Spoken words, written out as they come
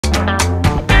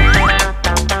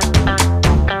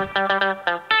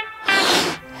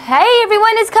Hey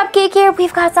everyone, it's Cupcake here.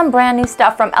 We've got some brand new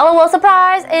stuff from LOL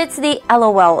Surprise. It's the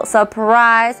LOL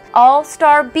Surprise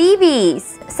All-Star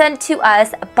BBs sent to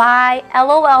us by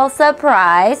LOL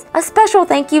Surprise. A special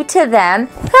thank you to them.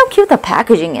 Look how cute the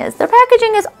packaging is. Their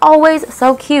packaging is always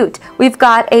so cute. We've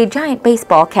got a giant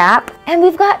baseball cap and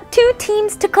we've got 2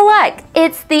 teams to collect.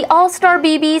 It's the All-Star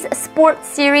BBs Sports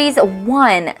Series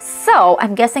 1. So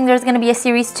I'm guessing there's going to be a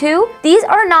Series 2. These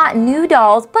are not new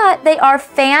dolls, but they are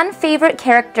fan favorite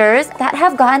characters that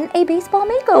have gotten a baseball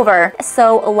makeover.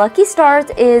 So Lucky Stars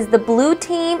is the blue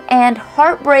team and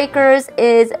Heartbreakers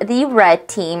is the red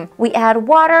team. We add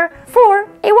water for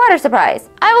a water surprise.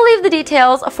 I will leave the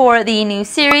details for the new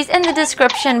series in the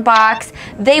description box.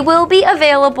 They will be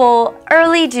available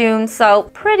early June, so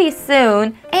pretty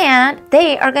soon, and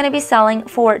they are going to be selling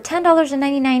for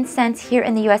 $10.99 here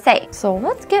in the USA. So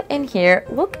let's get in here.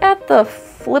 Look at the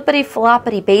flippity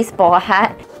floppity baseball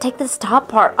hat. Take this top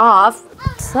part off.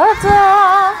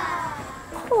 Ta-da!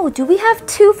 Oh, do we have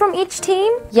 2 from each team?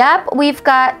 Yep, we've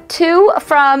got 2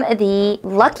 from the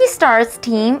Lucky Stars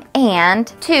team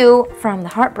and 2 from the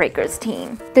Heartbreakers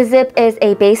team. The zip is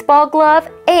a baseball glove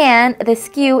and the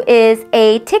SKU is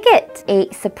a ticket.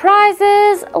 8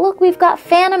 surprises. Look, we've got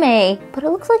Fanime, but it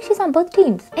looks like she's on both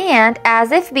teams. And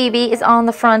As If BB is on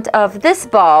the front of this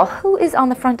ball. Who is on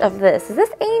the front of this? Is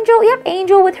this Angel? Yep,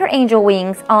 Angel with her angel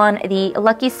wings on the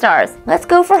Lucky Stars. Let's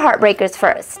go for Heartbreakers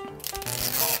first.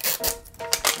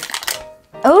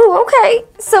 Oh, okay.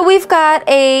 So we've got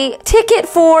a ticket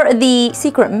for the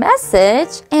secret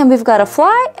message, and we've got a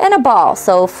fly and a ball.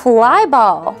 So fly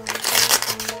ball.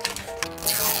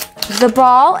 The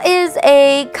ball is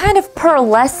a kind of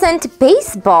pearlescent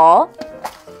baseball.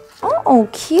 Oh,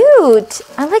 cute.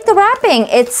 I like the wrapping.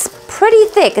 It's pretty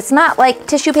thick. It's not like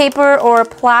tissue paper or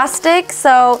plastic,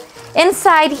 so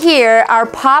inside here, our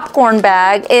popcorn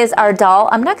bag is our doll.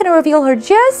 I'm not going to reveal her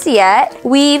just yet.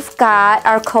 We've got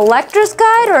our collector's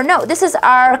guide, or no, this is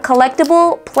our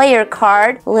collectible player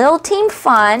card. Little team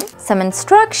fun, some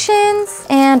instructions,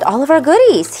 and all of our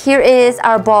goodies. Here is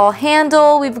our ball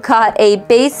handle. We've got a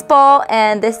baseball,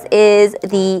 and this is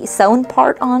the sewn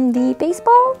part on the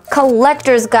baseball.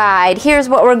 Collector's guide. Here's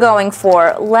what we're going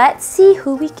for. Let's see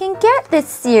who we can get this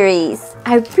series.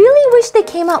 I really wish they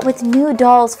came out with new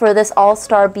dolls for this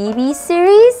All-Star BB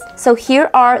series. So here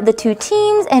are the 2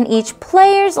 teams and each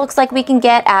players. Looks like we can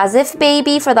get As If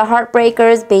Baby for the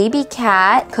Heartbreakers, Baby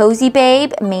Cat, Cozy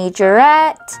Babe,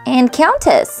 Majorette, and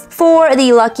Countess. For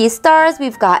the Lucky Stars,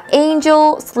 we've got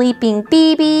Angel, Sleeping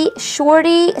BB,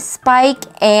 Shorty, Spike,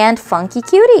 and Funky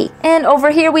Cutie. And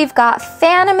over here we've got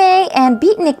Fanime and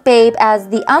Beatnik Babe as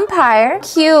the umpire.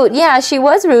 Cute. Yeah, she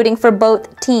was rooting for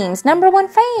both teams. #1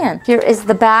 fan. Here is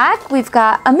the back. We've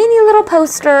got a mini little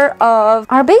poster of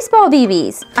our baseball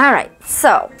BBs. All right,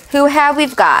 so who have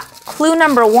we've got? Clue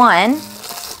number 1.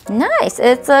 Nice,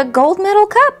 it's a gold medal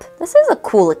cup. This is a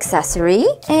cool accessory.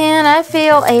 And I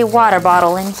feel a water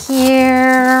bottle in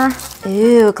here.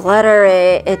 Ooh,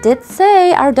 glittery. It did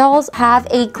say our dolls have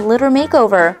a glitter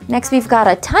makeover. Next, we've got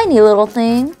a tiny little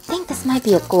thing. I think this might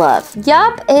be a glove.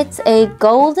 Yup, it's a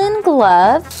golden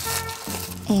glove.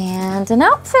 And an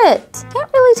outfit. Can't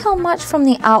really tell much from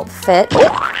the outfit.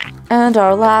 And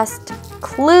our last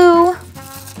clue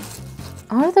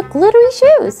are the glittery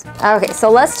shoes. Okay, so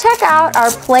let's check out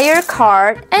our player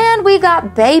card. And we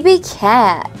got Baby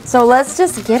Cat. So let's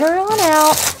just get her on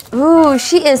out. Ooh,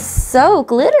 she is so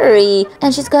glittery.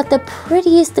 And she's got the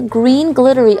prettiest green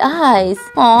glittery eyes.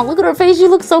 Aw, look at her face, she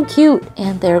looks so cute.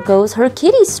 And there goes her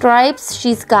kitty stripes.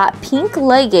 She's got pink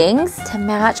leggings to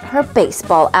match her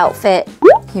baseball outfit.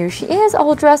 Here she is,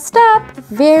 all dressed up.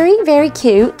 Very, very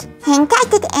cute. And that's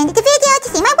the end of the video to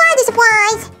see my water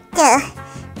surprise. Okay,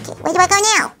 where do I go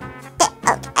now?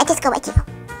 There, okay, I just go right here.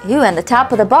 Ooh, and the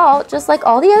top of the ball, just like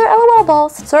all the other LOL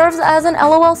balls, serves as an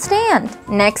LOL stand.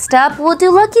 Next up, we'll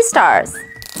do Lucky Stars.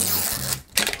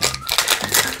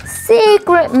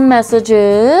 Secret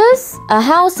messages. A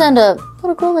house and a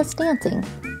little girl that's dancing.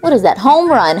 What is that? Home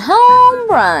run. Home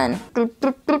run.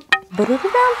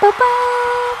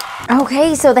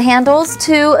 Okay, so the handles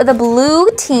to the blue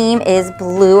team is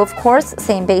blue, of course,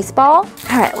 same baseball.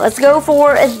 All right, let's go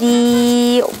for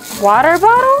the water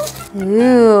bottle.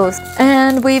 Ooh,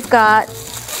 and we've got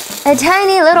a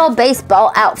tiny little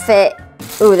baseball outfit.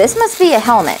 Ooh, this must be a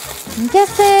helmet. I'm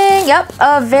guessing, yep,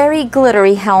 a very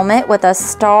glittery helmet with a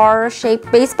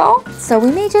star-shaped baseball. So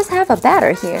we may just have a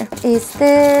batter here. Is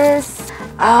this...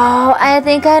 Oh, I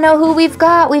think I know who we've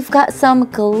got. We've got some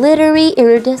glittery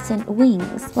iridescent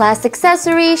wings. Last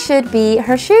accessory should be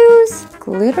her shoes.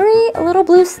 Glittery little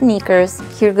blue sneakers.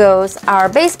 Here goes our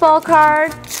baseball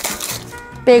card.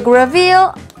 Big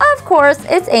reveal. Of course,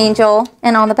 it's Angel.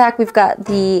 And on the back, we've got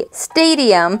the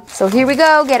stadium. So here we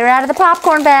go. Get her out of the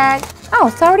popcorn bag. Oh,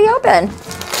 it's already open.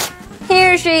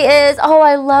 Here she is. Oh,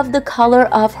 I love the color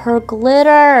of her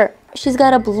glitter. She's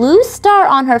got a blue star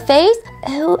on her face.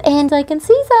 Oh, and I can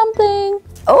see something.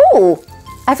 Oh,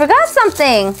 I forgot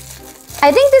something.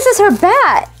 I think this is her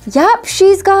bat. Yup,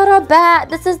 she's got a bat.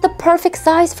 This is the perfect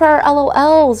size for our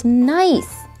LOLs.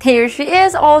 Nice. Here she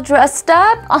is, all dressed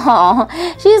up. Oh,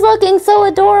 she's looking so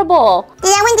adorable.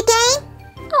 Did I win the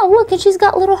game? Oh, look, and she's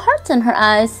got little hearts in her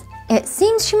eyes. It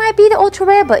seems she might be the ultra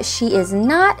rare, but she is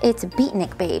not. It's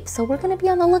Beatnik Babe, so we're gonna be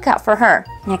on the lookout for her.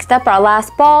 Next up, our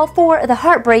last ball for the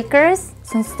Heartbreakers.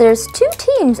 Since there's 2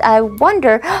 teams, I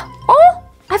wonder, oh,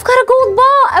 I've got a gold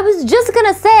ball. I was just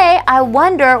gonna say, I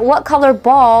wonder what color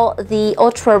ball the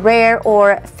ultra rare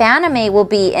or Fanime will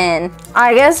be in.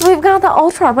 I guess we've got the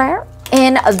ultra rare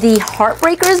in the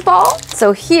Heartbreakers ball.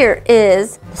 So here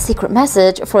is the secret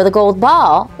message for the gold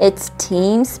ball. It's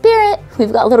Team Spirit.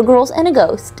 We've got little girls and a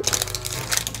ghost.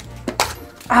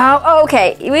 Oh,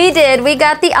 okay, we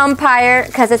got the umpire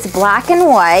because it's black and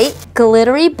white.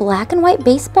 Glittery black and white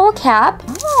baseball cap.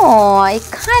 Oh, I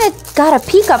kind of got a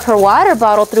peek of her water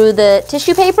bottle through the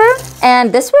tissue paper.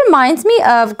 And this reminds me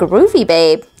of Groovy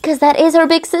Babe, because that is her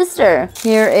big sister.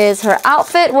 Here is her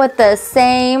outfit with the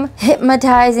same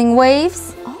hypnotizing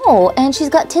waves. Oh, and she's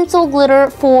got tinsel glitter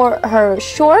for her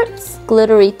shorts,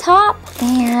 glittery top,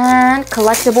 and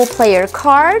collectible player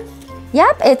card.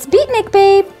 Yep, it's Beatnik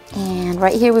Babe. And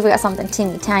right here, we've got something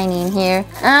teeny tiny in here.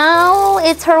 Oh,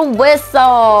 it's her whistle.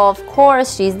 Of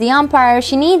course, she's the umpire.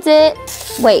 She needs it.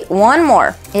 Wait, one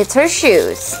more. It's her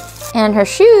shoes. And her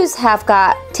shoes have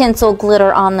got tinsel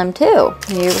glitter on them too.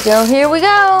 Here we go, here we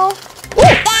go.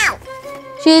 Ow!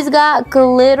 She's got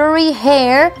glittery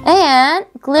hair and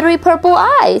glittery purple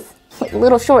eyes with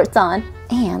little shorts on.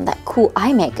 And that cool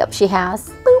eye makeup she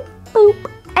has. Boop,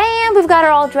 boop. And we've got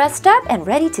her all dressed up and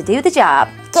ready to do the job.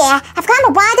 Yeah, I've got my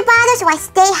water bottle so I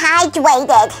stay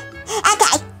hydrated.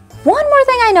 Okay. One more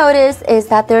thing I noticed is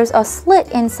that there's a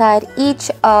slit inside each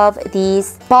of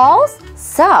these balls.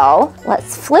 So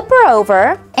let's flip her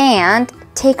over and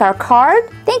take our card.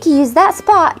 I think you use that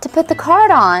spot to put the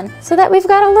card on so that we've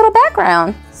got a little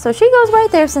background. So she goes right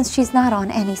there since she's not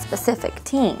on any specific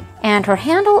team. And her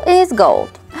handle is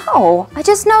gold. Oh, I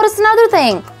just noticed another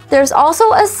thing. There's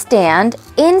also a stand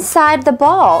inside the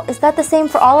ball. Is that the same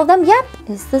for all of them? Yep,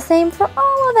 it's the same for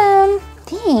all of them. I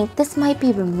think this might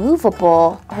be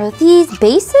removable. Are these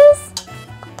bases?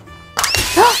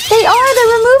 They are,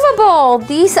 they're removable.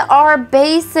 These are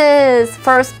bases.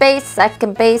 First base,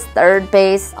 second base, third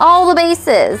base, all the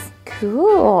bases.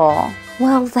 Cool.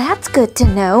 Well, that's good to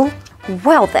know.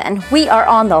 Well then, we are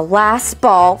on the last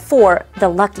ball for the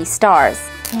lucky stars.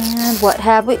 And what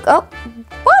have we, oh,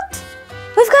 what?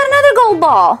 We've got another gold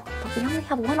ball, but we only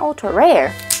have one ultra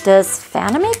rare. Does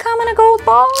Fanime come in a gold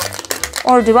ball?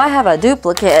 Or do I have a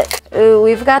duplicate? Ooh,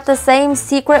 we've got the same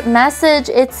secret message.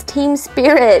 It's Team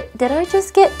Spirit. Did I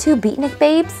just get 2 Beatnik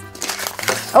Babes?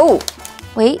 Oh,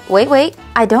 wait.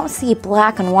 I don't see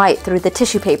black and white through the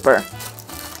tissue paper.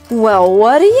 Well,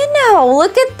 what do you know?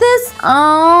 Look at this.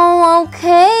 Oh,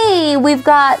 okay. We've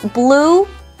got blue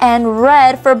and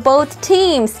red for both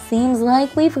teams. Seems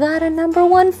like we've got a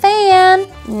 #1 fan.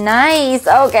 Nice.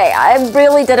 Okay, I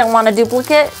really didn't want a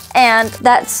duplicate. And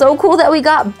that's so cool that we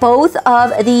got both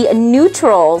of the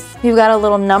neutrals. We've got a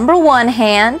little #1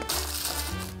 hand.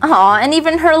 Aw, and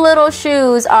even her little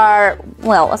shoes are,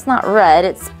 well, it's not red,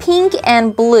 it's pink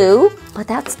and blue, but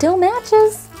that still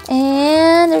matches.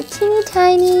 And they're teeny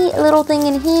tiny little thing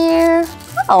in here.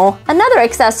 Oh, another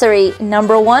accessory,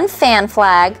 #1 fan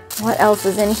flag. What else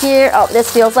is in here? Oh,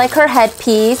 this feels like her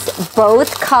headpiece.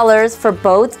 Both colors for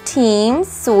both teams.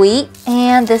 Sweet.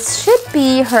 And this should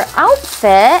be her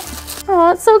outfit.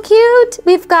 Oh, it's so cute.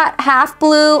 We've got half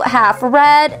blue, half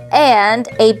red, and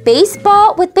a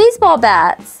baseball with baseball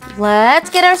bats. Let's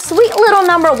get our sweet little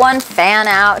 #1 fan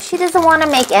out. She doesn't want to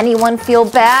make anyone feel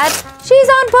bad. She's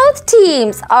on both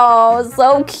teams. Oh,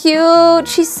 so cute.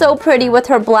 She's so pretty with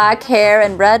her black hair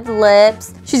and red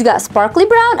lips. She's got sparkly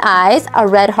brown eyes, a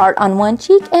red heart on one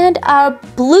cheek, and a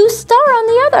blue star on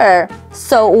the other.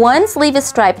 So one sleeve is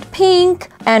striped pink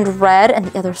and red, and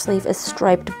the other sleeve is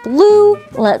striped blue.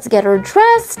 Let's get her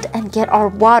dressed and get our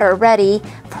water ready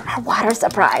for our water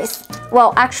surprise.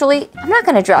 Well, actually, I'm not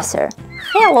gonna dress her.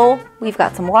 Hello, we've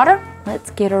got some water.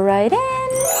 Let's get her right in.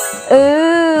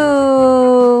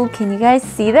 Ooh, can you guys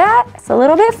see that? It's a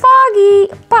little bit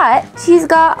foggy, but she's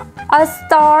got a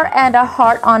star and a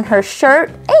heart on her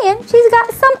shirt, and she's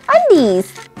got some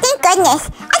undies. Thank goodness.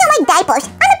 I don't like diapers.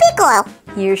 I'm a piccolo.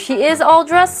 Here she is all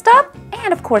dressed up.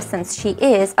 And of course, since she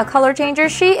is a color changer,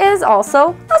 she is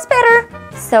also a spitter.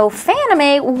 So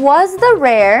Fanime was the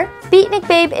rare. Beatnik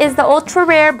Babe is the ultra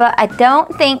rare, but I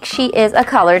don't think she is a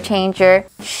color changer.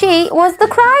 She was the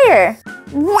crier.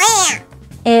 Wow.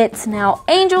 It's now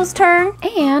Angel's turn,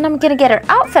 and I'm gonna get her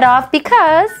outfit off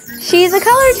because she's a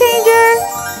color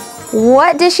changer.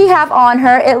 What does she have on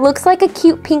her? It looks like a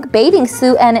cute pink bathing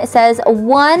suit, and it says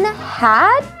one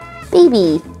had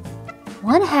baby.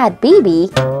 One had baby.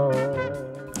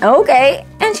 Okay,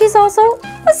 and she's also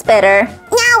a spitter.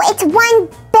 No, it's one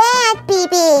bad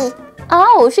baby.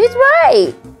 Oh, she's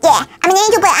right. Yeah, I'm an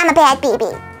angel, but I'm a bad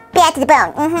baby. Bad to the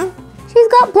bone. She's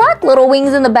got black little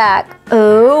wings in the back.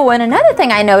 Oh, and another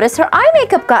thing I noticed, her eye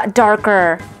makeup got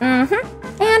darker.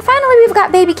 And finally, we've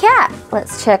got Baby Cat.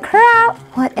 Let's check her out.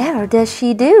 Whatever does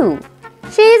she do?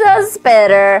 She's a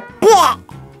spitter. Yeah.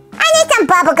 I need some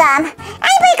bubble gum.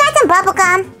 Anybody got some bubble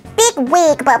gum? Big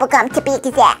wig bubble gum to be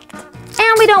exact.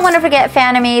 And we don't want to forget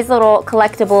Fanime's little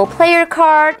collectible player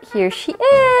card. Here she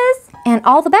is. And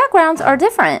all the backgrounds are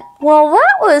different. Well,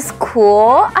 that was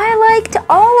cool. I liked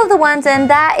all of the ones, and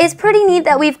that is pretty neat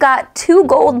that we've got 2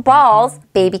 gold balls.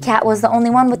 Baby Cat was the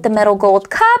only one with the metal gold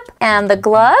cup and the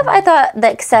glove. I thought the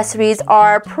accessories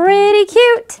are pretty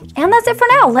cute. And that's it for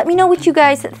now. Let me know what you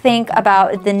guys think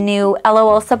about the new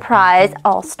LOL Surprise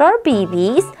All-Star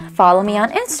BBs. Follow me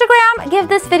on Instagram. Give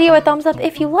this video a thumbs up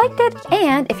if you liked it.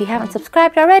 And if you haven't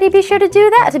subscribed already, be sure to do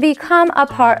that to become a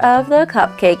part of the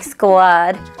Cupcake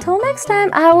Squad. Till next time,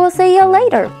 I will see you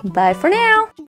later. Bye for now.